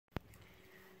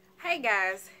Hey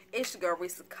guys, it's your girl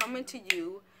Resa coming to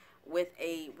you with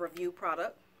a review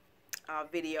product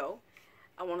video.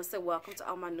 I want to say welcome to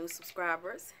all my new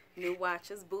subscribers, new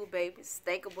watchers, boo babies,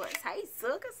 stankabuts, hey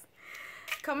suckers.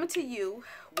 Coming to you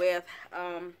with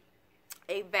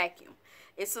a vacuum.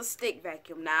 It's a stick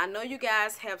vacuum. Now I know you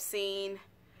guys have seen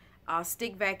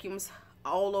stick vacuums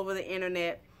all over the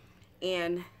internet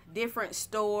in different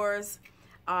stores,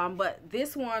 but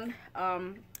this one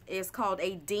is called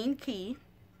a Deenkee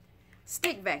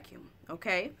stick vacuum.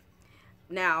 Okay,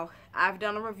 now I've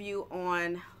done a review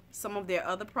on some of their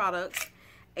other products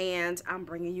and I'm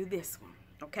bringing you this one.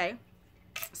 Okay,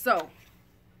 so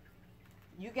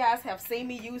you guys have seen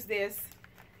me use this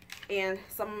in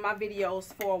some of my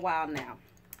videos for a while now,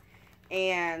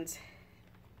 and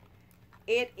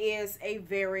it is a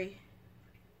very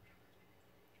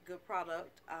good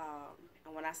product.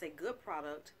 And when I say good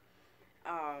product,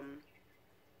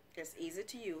 it's easy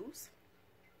to use.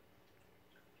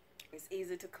 It's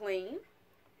easy to clean.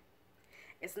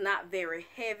 It's not very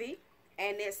heavy,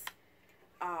 and it's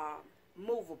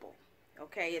movable.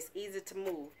 Okay, it's easy to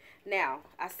move. Now,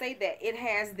 I say that it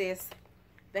has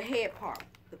the head part,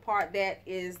 the part that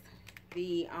is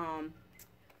the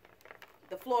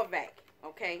floor vac.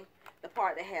 Okay, the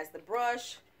part that has the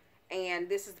brush, and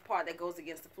this is the part that goes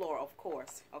against the floor, of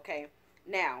course. Okay,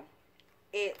 now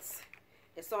it's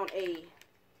on a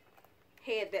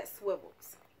head that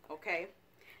swivels. Okay.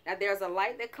 Now there's a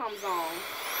light that comes on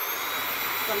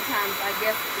sometimes, I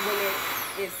guess,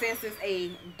 when it senses a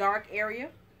dark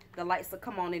area, the lights will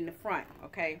come on in the front.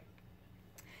 Okay,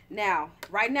 now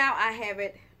right now I have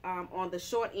it on the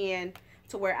short end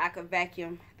to where I could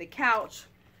vacuum the couch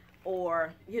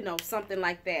or, you know, something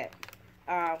like that.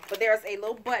 But there's a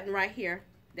little button right here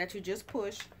that you just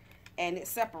push and it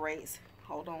separates.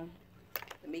 Hold on,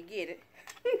 let me get it.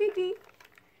 You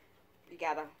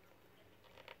gotta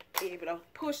be able to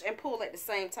push and pull at the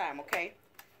same time. Okay,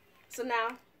 so now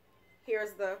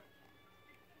here's the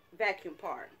vacuum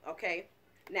part. Okay,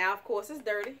 now of course it's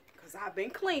dirty because I've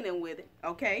been cleaning with it.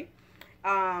 Okay,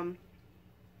 now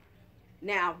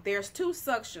there's two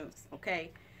suctions.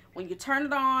 Okay, when you turn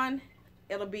it on,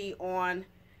 it'll be on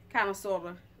kind of sort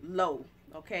of low.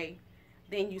 Okay,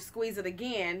 then you squeeze it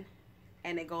again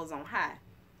and it goes on high.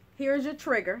 Here's your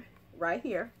trigger right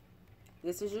here.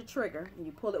 This is your trigger, and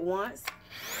you pull it once,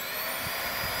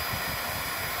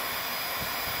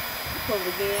 you pull it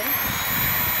again,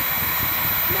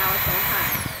 now it's on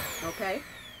high. Okay,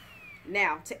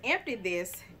 now to empty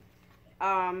this,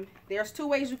 there's two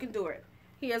ways you can do it.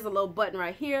 Here's a little button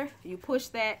right here, you push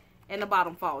that and the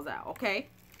bottom falls out. Okay,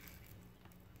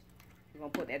 I'm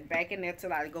gonna put that back in there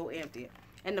till I go empty it,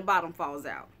 and the bottom falls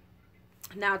out.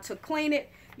 Now to clean it,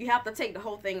 you have to take the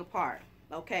whole thing apart.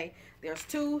 Okay, there's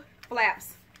two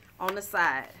flaps on the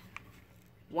side,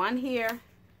 one here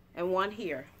and one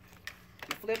here.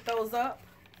 You flip those up,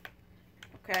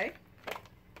 okay,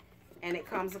 and it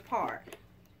comes apart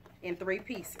in three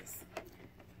pieces.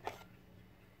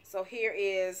 So here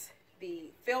is the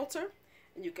filter,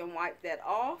 and you can wipe that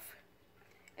off,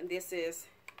 and this is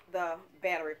the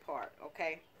battery part.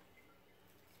 Okay,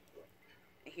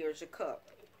 and here's your cup.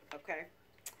 Okay,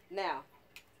 now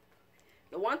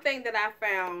the one thing that I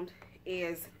found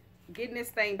is getting this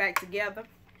thing back together.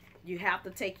 You have to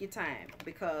take your time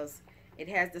because it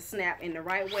has to snap in the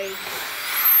right way,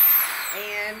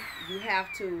 and you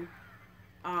have to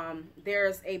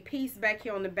there's a piece back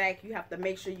here on the back. You have to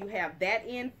make sure you have that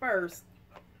in first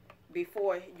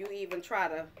before you even try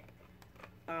to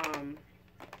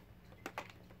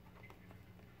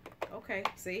okay,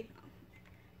 see,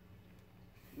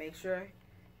 make sure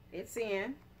it's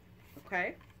in.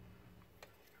 Okay,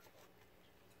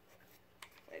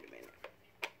 wait a minute,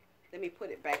 let me put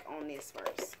it back on this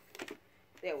first.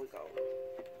 There we go.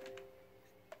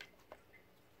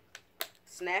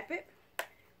 Snap it.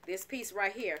 This piece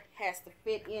right here has to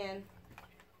fit in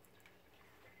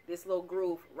this little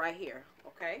groove right here.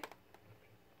 Okay,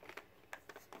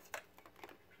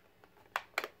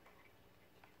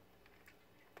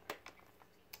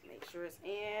 make sure it's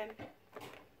in.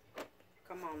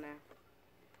 Come on now.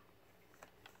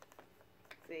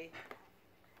 See,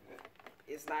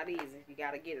 it's not easy. You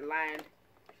got to get it lined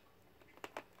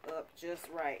up just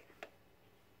right.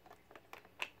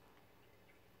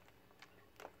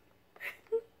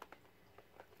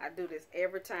 I do this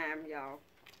every time, y'all.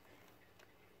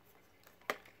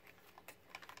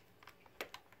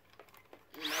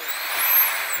 You know.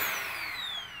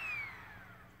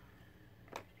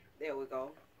 There we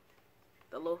go.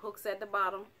 The little hooks at the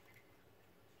bottom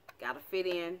got to fit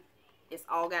in. It's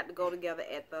all got to go together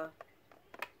at the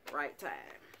right time.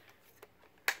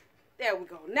 There we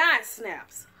go. Now it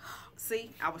snaps.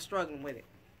 See, I was struggling with it.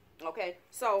 Okay,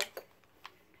 so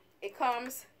it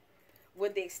comes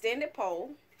with the extended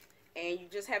pole, and you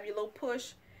just have your little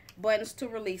push buttons to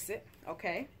release it.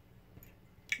 Okay,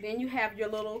 then you have your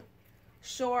little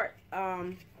short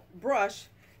brush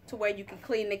to where you can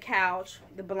clean the couch,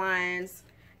 the blinds,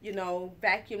 you know,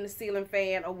 vacuum the ceiling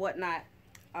fan or whatnot.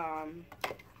 And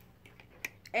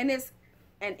it's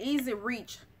an easy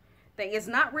reach thing. It's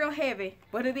not real heavy,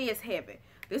 but it is heavy.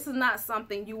 This is not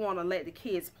something you want to let the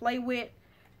kids play with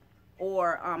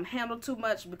or handle too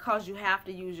much, because you have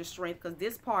to use your strength, because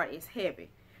this part is heavy.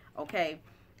 Okay,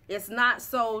 it's not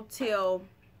so till,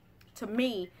 to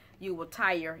me, you will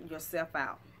tire yourself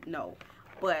out. No,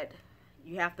 but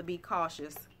you have to be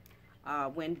cautious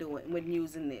when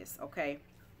using this. Okay,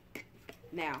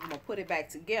 now I'm gonna put it back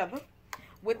together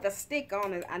with the stick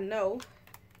on it. I know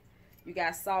you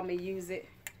guys saw me use it,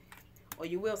 or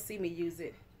you will see me use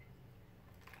it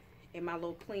in my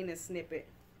little cleaning snippet,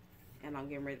 and I'm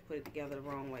getting ready to put it together the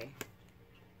wrong way.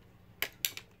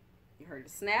 You heard the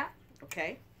snap.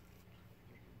 Okay,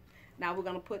 now we're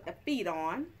gonna put the feet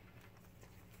on.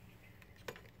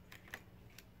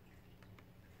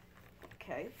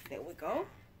 Okay, there we go.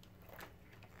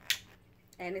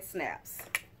 And it snaps.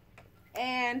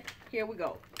 And here we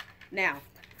go. Now,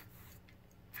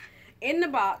 in the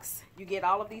box, you get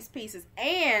all of these pieces,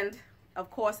 and of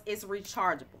course, it's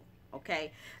rechargeable.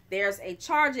 Okay, there's a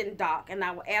charging dock, and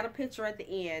I will add a picture at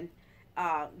the end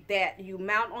that you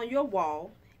mount on your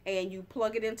wall, and you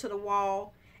plug it into the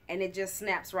wall, and it just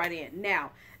snaps right in.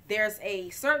 Now, there's a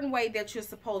certain way that you're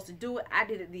supposed to do it. I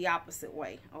did it the opposite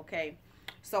way. Okay,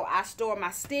 so I store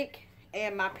my stick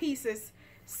and my pieces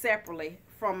separately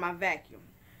from my vacuum.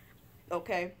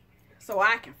 Okay, so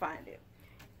I can find it.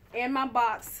 In my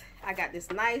box, I got this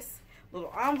nice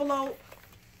little envelope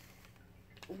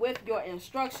with your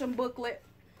instruction booklet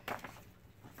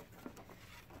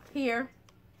here,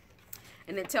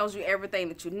 and it tells you everything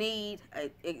that you need.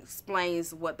 It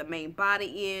explains what the main body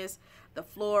is, the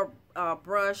floor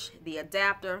brush, the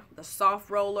adapter, the soft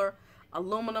roller,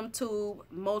 aluminum tube,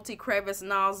 multi-crevice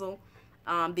nozzle,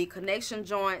 the connection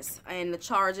joints, and the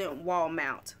charging wall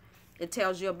mount. It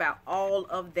tells you about all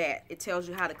of that. It tells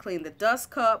you how to clean the dust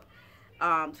cup,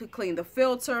 to clean the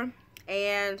filter,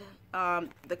 and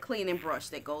the cleaning brush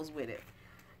that goes with it.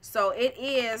 So it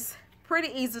is pretty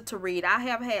easy to read. I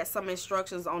have had some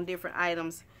instructions on different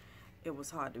items. It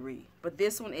was hard to read, but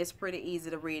this one is pretty easy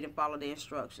to read and follow the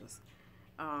instructions.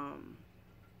 Let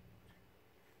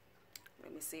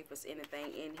me see if there's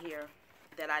anything in here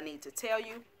that I need to tell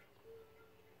you.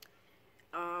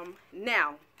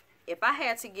 Now, if I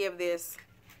had to give this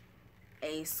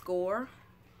a score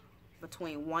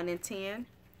between 1 and 10,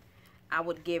 I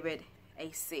would give it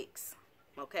a 6.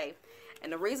 Okay,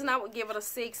 and the reason I would give it a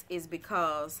 6 is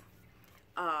because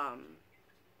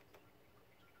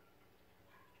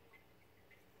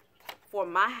for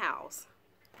my house,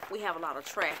 we have a lot of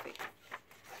traffic,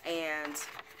 and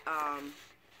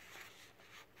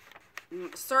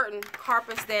certain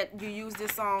carpets that you use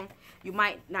this on, you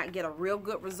might not get a real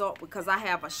good result, because I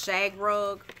have a shag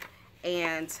rug,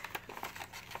 and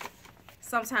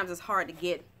sometimes it's hard to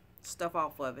get stuff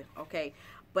off of it. Okay,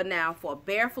 but now for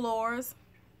bare floors,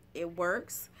 it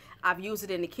works. I've used it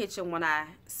in the kitchen when I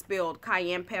spilled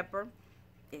cayenne pepper.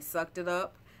 It sucked it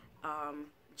up.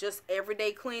 Just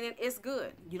everyday cleaning, it's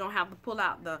good. You don't have to pull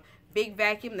out the big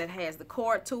vacuum that has the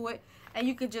cord to it, and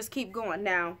you can just keep going.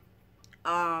 Now,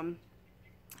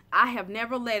 I have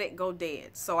never let it go dead,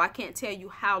 so I can't tell you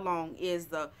how long is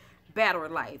the battery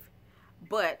life,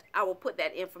 but I will put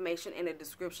that information in the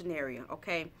description area,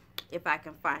 okay, if I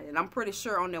can find it. I'm pretty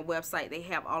sure on their website they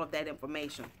have all of that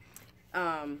information,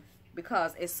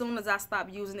 because as soon as I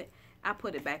stop using it, I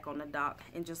put it back on the dock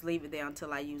and just leave it there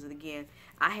until I use it again.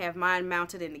 I have mine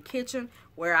mounted in the kitchen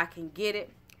where I can get it,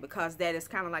 because that is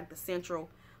kind of like the central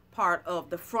part of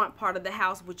the front part of the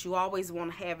house, which you always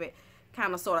want to have it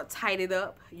kind of sort of tidied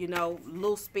up, you know,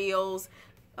 little spills,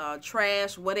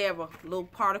 trash, whatever, little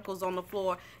particles on the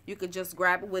floor, you could just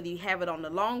grab it whether you have it on the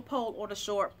long pole or the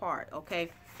short part. Okay,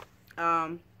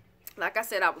 like I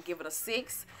said, I would give it a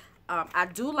 6. I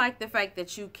do like the fact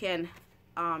that you can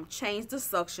change the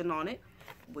suction on it,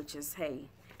 which is, hey,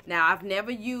 now I've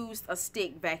never used a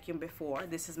stick vacuum before.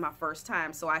 This is my first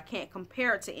time, so I can't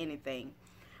compare it to anything,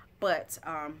 but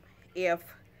if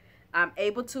I'm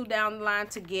able to down the line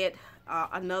to get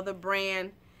another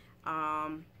brand,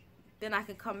 then I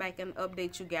can come back and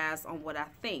update you guys on what I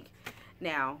think.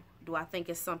 Now, do I think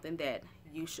it's something that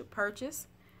you should purchase?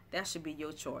 That should be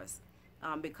your choice,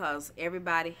 because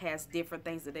everybody has different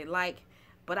things that they like,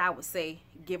 but I would say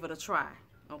give it a try.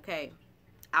 Okay,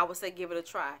 I would say give it a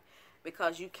try,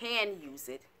 because you can use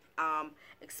it,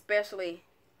 especially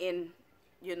in,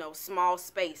 you know, small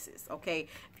spaces. Okay,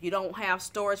 if you don't have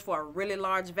storage for a really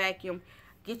large vacuum,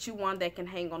 get you one that can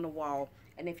hang on the wall.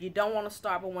 And if you don't want to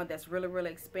start with one that's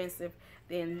really expensive,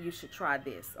 then you should try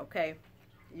this. Okay,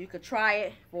 you could try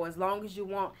it for as long as you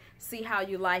want, see how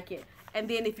you like it, and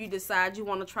then if you decide you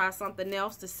want to try something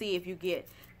else to see if you get,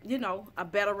 you know, a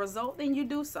better result, then you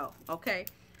do so. Okay,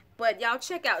 but y'all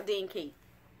check out Deenkee.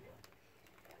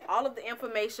 All of the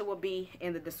information will be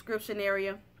in the description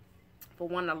area. For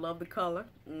one, I love the color.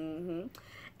 And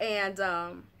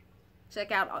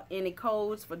check out any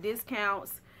codes for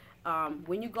discounts.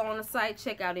 When you go on the site,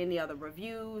 check out any other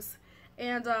reviews.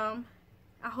 And I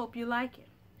hope you like it.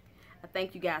 I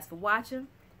thank you guys for watching.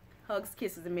 Hugs,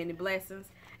 kisses, and many blessings.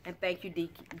 And thank you,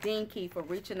 Deenkee, for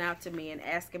reaching out to me and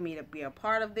asking me to be a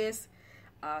part of this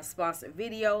sponsored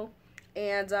video.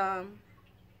 And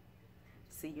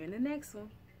see you in the next one.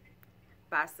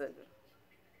 Bye, sugar.